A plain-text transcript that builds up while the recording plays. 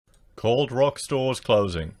Cold Rock stores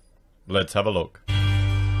closing. Let's have a look.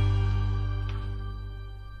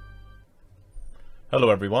 Hello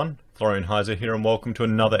everyone, Florian Heise here and welcome to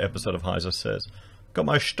another episode of Heise Says. Got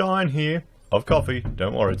my stein here of coffee,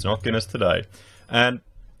 don't worry it's not Guinness today. And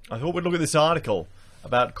I thought we'd look at this article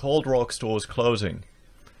about Cold Rock stores closing.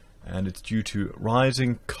 And it's due to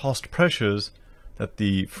rising cost pressures that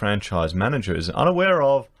the franchise manager is unaware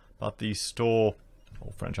of, but the store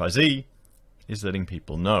or franchisee is letting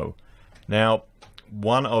people know. Now,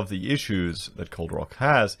 one of the issues that Cold Rock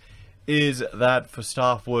has is that for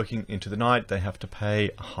staff working into the night, they have to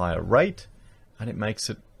pay a higher rate, and it makes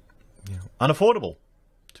it unaffordable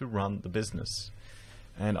to run the business.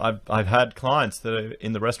 And I've had clients that are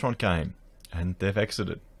in the restaurant game, and they've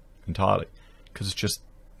exited entirely because it's just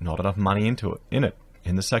not enough money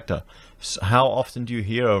in the sector. So how often do you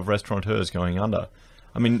hear of restaurateurs going under?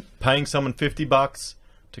 I mean, paying someone $50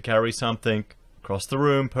 to carry something across the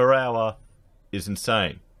room per hour is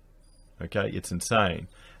insane. Okay, it's insane.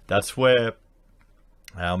 That's where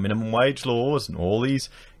our minimum wage laws and all these,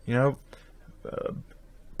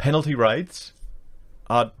 penalty rates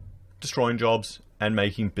are destroying jobs and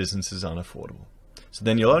making businesses unaffordable. So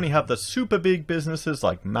then you'll only have the super big businesses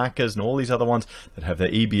like Macca's and all these other ones that have their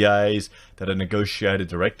EBAs, that are negotiated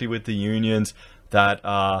directly with the unions, that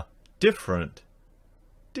are different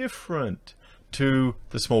to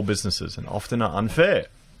the small businesses and often are unfair.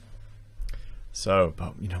 So,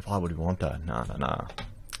 but why would we want that? Nah.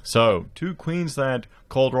 So, 2 Queensland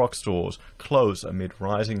Cold Rock stores close amid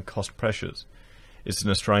rising cost pressures. It's an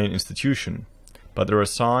Australian institution, but there are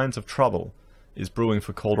signs of trouble is brewing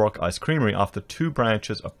for Cold Rock Ice Creamery after 2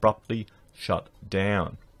 branches abruptly shut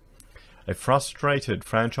down. A frustrated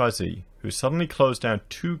franchisee who suddenly closed down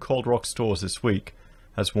 2 Cold Rock stores this week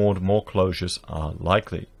has warned more closures are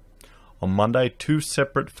likely. On Monday, 2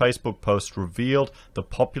 separate Facebook posts revealed the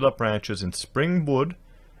popular branches in Springwood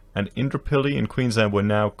and Indooroopilly in Queensland were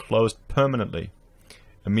now closed permanently,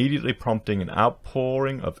 immediately prompting an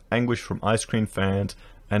outpouring of anguish from ice cream fans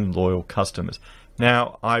and loyal customers.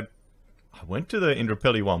 Now, I went to the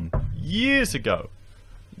Indooroopilly one years ago,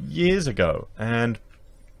 and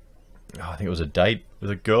I think it was a date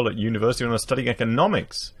with a girl at university when I was studying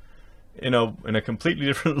economics in a completely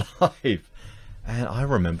different life. And I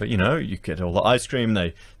remember, you get all the ice cream,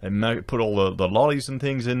 they put all the lollies and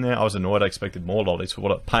things in there. I was annoyed, I expected more lollies for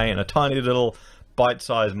what I'm paying. A tiny little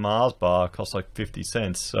bite-sized Mars bar cost like 50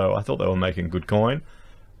 cents, so I thought they were making good coin.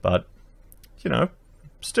 But,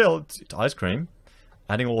 still, it's ice cream.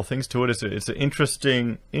 Adding all the things to it, it's an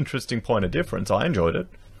interesting point of difference. I enjoyed it.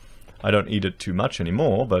 I don't eat it too much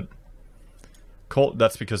anymore, but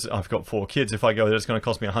that's because I've got 4 kids. If I go there, it's going to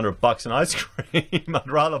cost me $100 in ice cream.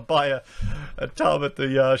 I'd rather buy a tub at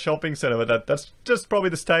the shopping centre. But that's just probably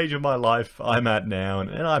the stage of my life I'm at now,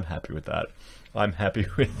 and I'm happy with that. I'm happy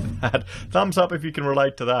with that. Thumbs up if you can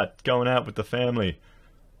relate to that. Going out with the family.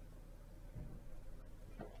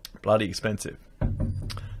 Bloody expensive.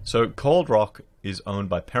 So Cold Rock is owned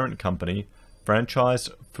by parent company Franchise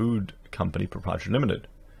Food Company Proprietary Limited.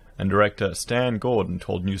 And director Stan Gordon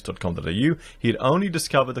told news.com.au he had only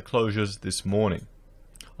discovered the closures this morning.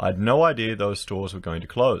 I had no idea those stores were going to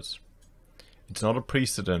close. It's not a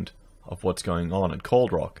precedent of what's going on at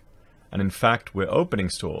Cold Rock. And in fact, we're opening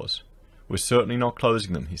stores. We're certainly not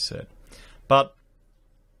closing them, he said. But,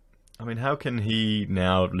 how can he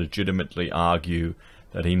now legitimately argue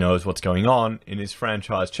that he knows what's going on in his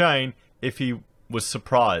franchise chain if he was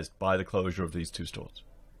surprised by the closure of these 2 stores?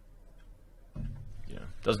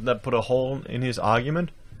 Doesn't that put a hole in his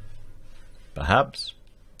argument? Perhaps.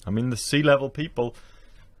 The C-level people,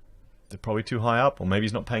 they're probably too high up, or maybe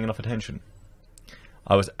he's not paying enough attention.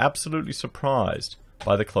 I was absolutely surprised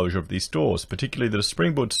by the closure of these stores, particularly the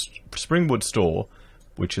Springwood store,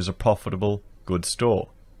 which is a profitable, good store.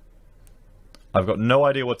 I've got no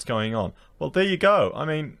idea what's going on. Well, there you go.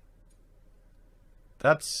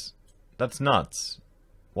 That's nuts.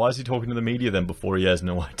 Why is he talking to the media then before he has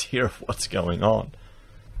no idea of what's going on?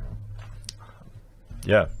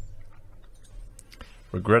 Yeah.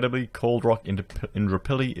 Regrettably, Cold Rock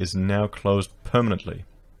Indooroopilly is now closed permanently.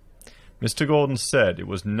 Mr. Gordon said it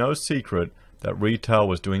was no secret that retail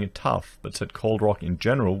was doing it tough, but said Cold Rock in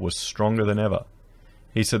general was stronger than ever.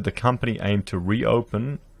 He said the company aimed to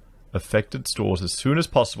reopen affected stores as soon as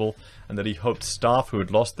possible and that he hoped staff who had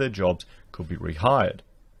lost their jobs could be rehired.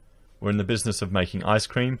 We're in the business of making ice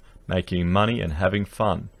cream, making money and having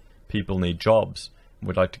fun. People need jobs, and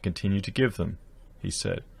we'd like to continue to give them, he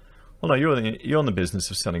said. Well, no, you're in the business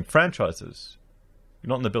of selling franchises.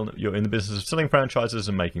 You're in the business of selling franchises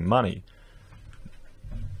and making money.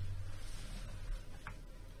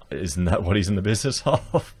 Isn't that what he's in the business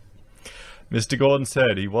of? Mr. Gordon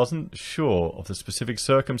said he wasn't sure of the specific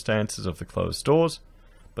circumstances of the closed stores,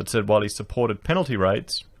 but said while he supported penalty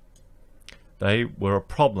rates, they were a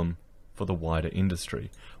problem for the wider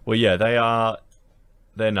industry. Well, yeah,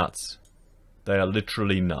 they're nuts. They are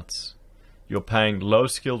literally nuts. You're paying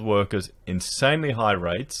low-skilled workers insanely high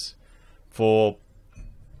rates for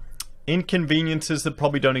inconveniences that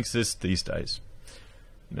probably don't exist these days.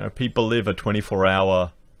 You know, people live a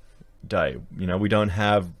 24-hour day. You know, we don't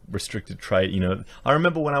have restricted trade. You know, I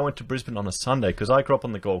remember when I went to Brisbane on a Sunday, because I grew up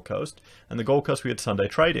on the Gold Coast, and the Gold Coast we had Sunday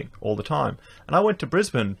trading all the time. And I went to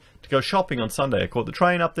Brisbane to go shopping on Sunday. I caught the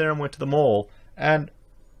train up there and went to the mall, and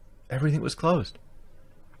everything was closed.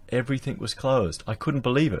 Everything was closed. I couldn't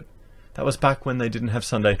believe it. That was back when they didn't have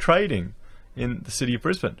Sunday trading in the city of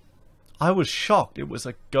Brisbane. I was shocked. It was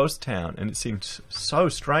a ghost town, and it seemed so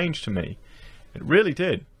strange to me. It really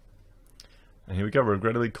did. And here we go.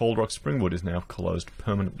 Regrettably, Cold Rock Springwood is now closed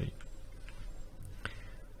permanently.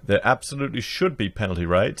 There absolutely should be penalty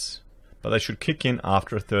rates, but they should kick in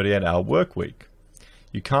after a 38-hour work week.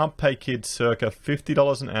 You can't pay kids circa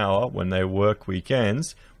 $50 an hour when they work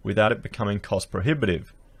weekends without it becoming cost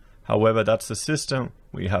prohibitive. However, that's the system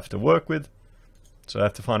we have to work with, so I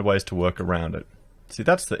have to find ways to work around it. See,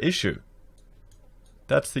 that's the issue.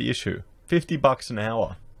 That's the issue. $50 an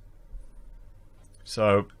hour.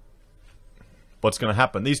 So, what's going to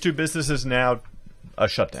happen? These two businesses now are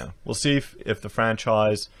shut down. We'll see if the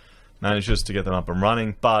franchise manages to get them up and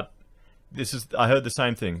running, but I heard the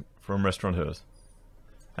same thing from restaurateurs.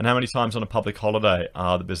 And how many times on a public holiday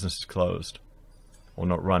are the businesses closed or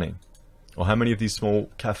not running? Or how many of these small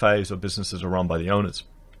cafes or businesses are run by the owners?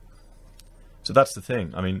 So that's the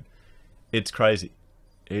thing. I mean, it's crazy.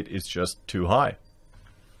 It is just too high.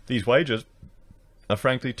 These wages are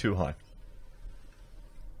frankly too high.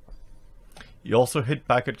 He also hit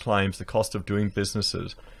back at claims the cost of doing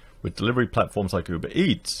businesses with delivery platforms like Uber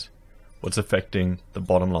Eats was affecting the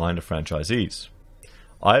bottom line of franchisees.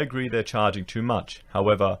 I agree they're charging too much.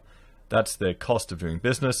 However, that's their cost of doing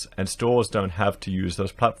business, and stores don't have to use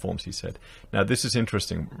those platforms, he said. Now, this is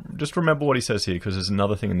interesting. Just remember what he says here, because there's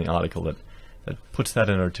another thing in the article that puts that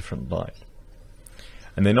in a different light.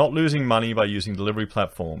 And they're not losing money by using delivery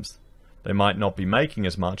platforms. They might not be making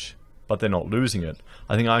as much, but they're not losing it.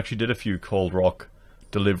 I think I actually did a few Cold Rock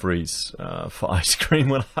deliveries for ice cream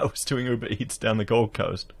when I was doing Uber Eats down the Gold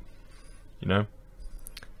Coast. You know?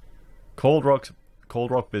 Cold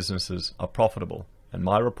Rock businesses are profitable, and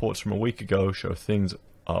my reports from a week ago show things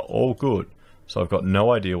are all good, so I've got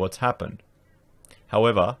no idea what's happened.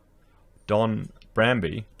 However, Don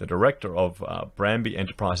Bramby, the director of Bramby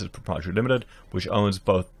Enterprises Proprietary Limited, which owns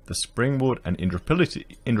both the Springwood and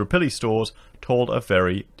Indooroopilly stores, told a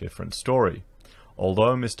very different story.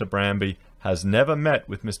 Although Mr. Bramby has never met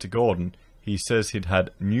with Mr. Gordon, he says he'd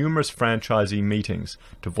had numerous franchisee meetings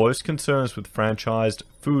to voice concerns with franchised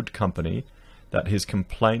food company that his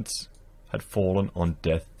complaints had fallen on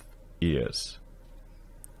deaf ears.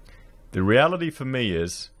 The reality for me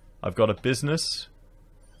is I've got a business,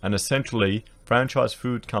 and essentially franchise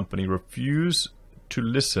food company refuse to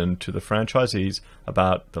listen to the franchisees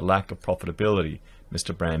about the lack of profitability,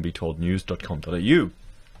 Mr. Bramby told news.com.au.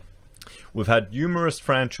 We've had numerous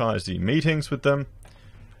franchisee meetings with them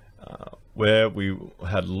where we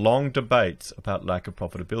had long debates about lack of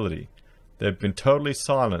profitability. They've been totally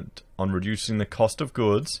silent on reducing the cost of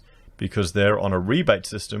goods because they're on a rebate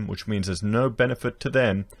system, which means there's no benefit to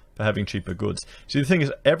them for having cheaper goods. See, the thing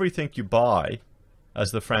is, everything you buy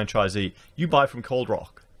as the franchisee, you buy from Cold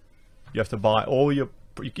Rock. You have to buy all your...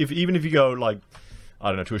 even if you go, like, I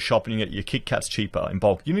don't know, to a shop and you get your Kit Kats cheaper in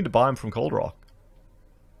bulk, you need to buy them from Cold Rock.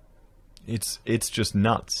 It's just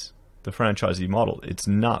nuts, the franchisee model. It's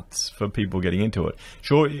nuts for people getting into it.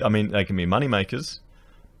 Sure, I mean, they can be money makers,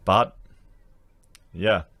 but,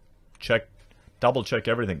 yeah, double check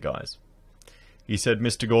everything, guys. He said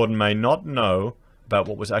Mr. Gordon may not know about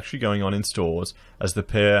what was actually going on in stores, as the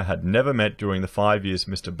pair had never met during the 5 years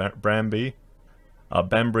Mr. Bambry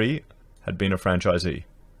had been a franchisee.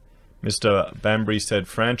 Mr. Bambry said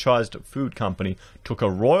franchised food company took a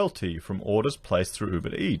royalty from orders placed through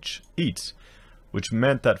Uber Eats, which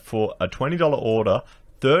meant that for a $20 order,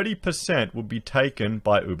 30% would be taken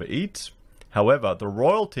by Uber Eats. However, the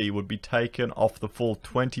royalty would be taken off the full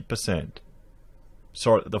 20%.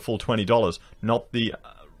 Sorry, the full $20, not the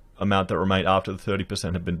amount that remained after the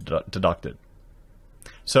 30% had been deducted.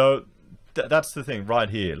 So that's the thing right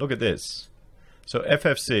here. Look at this. So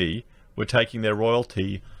FFC were taking their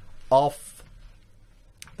royalty off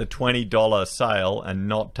the $20 sale and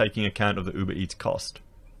not taking account of the Uber Eats cost.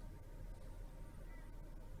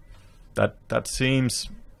 That seems...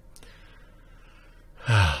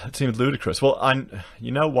 It seems ludicrous. Well,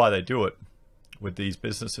 you know why they do it with these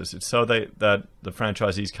businesses. It's so that the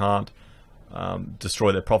franchisees can't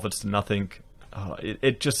destroy their profits to nothing.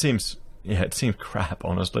 It just seems, it seems crap,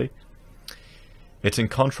 honestly. It's in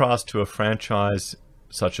contrast to a franchise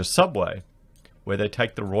such as Subway, where they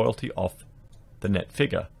take the royalty off the net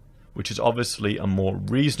figure, which is obviously a more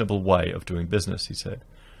reasonable way of doing business, he said.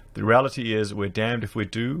 The reality is we're damned if we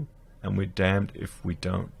do, and we're damned if we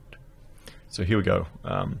don't. So here we go.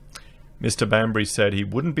 Mr. Bambury said he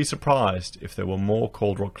wouldn't be surprised if there were more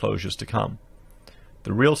Cold Rock closures to come.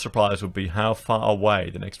 The real surprise would be how far away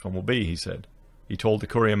the next one will be, he said. He told the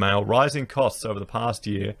Courier Mail rising costs over the past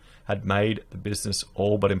year had made the business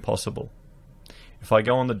all but impossible. If I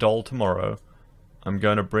go on the dole tomorrow, I'm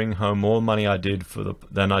going to bring home more money than I did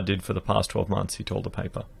for the past 12 months, he told the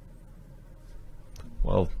paper.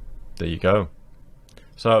 Well, there you go.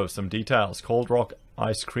 So, some details. Cold Rock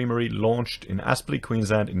Ice Creamery launched in Aspley,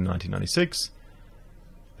 Queensland in 1996.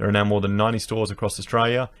 There are now more than 90 stores across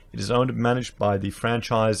Australia. It is owned and managed by the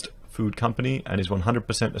franchised food company and is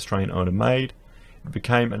 100% Australian owned and made. It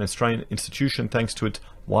became an Australian institution thanks to its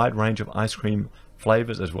wide range of ice cream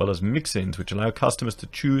flavours as well as mix-ins, which allow customers to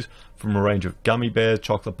choose from a range of gummy bears,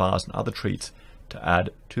 chocolate bars and other treats to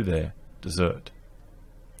add to their dessert.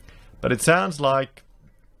 But it sounds like,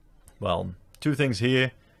 well, two things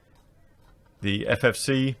here. The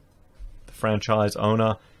FFC, the franchise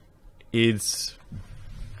owner, is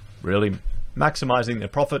really maximising their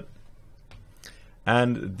profit,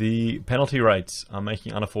 and the penalty rates are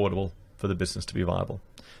making it unaffordable for the business to be viable.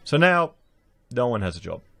 So now, no one has a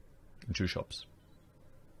job in shoe shops.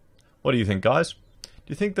 What do you think, guys? Do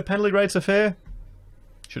you think the penalty rates are fair?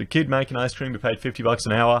 Should a kid making ice cream be paid $50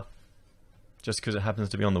 an hour just because it happens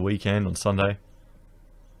to be on the weekend, on Sunday?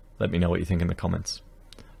 Let me know what you think in the comments.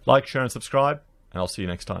 Like, share and subscribe, and I'll see you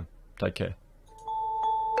next time. Take care.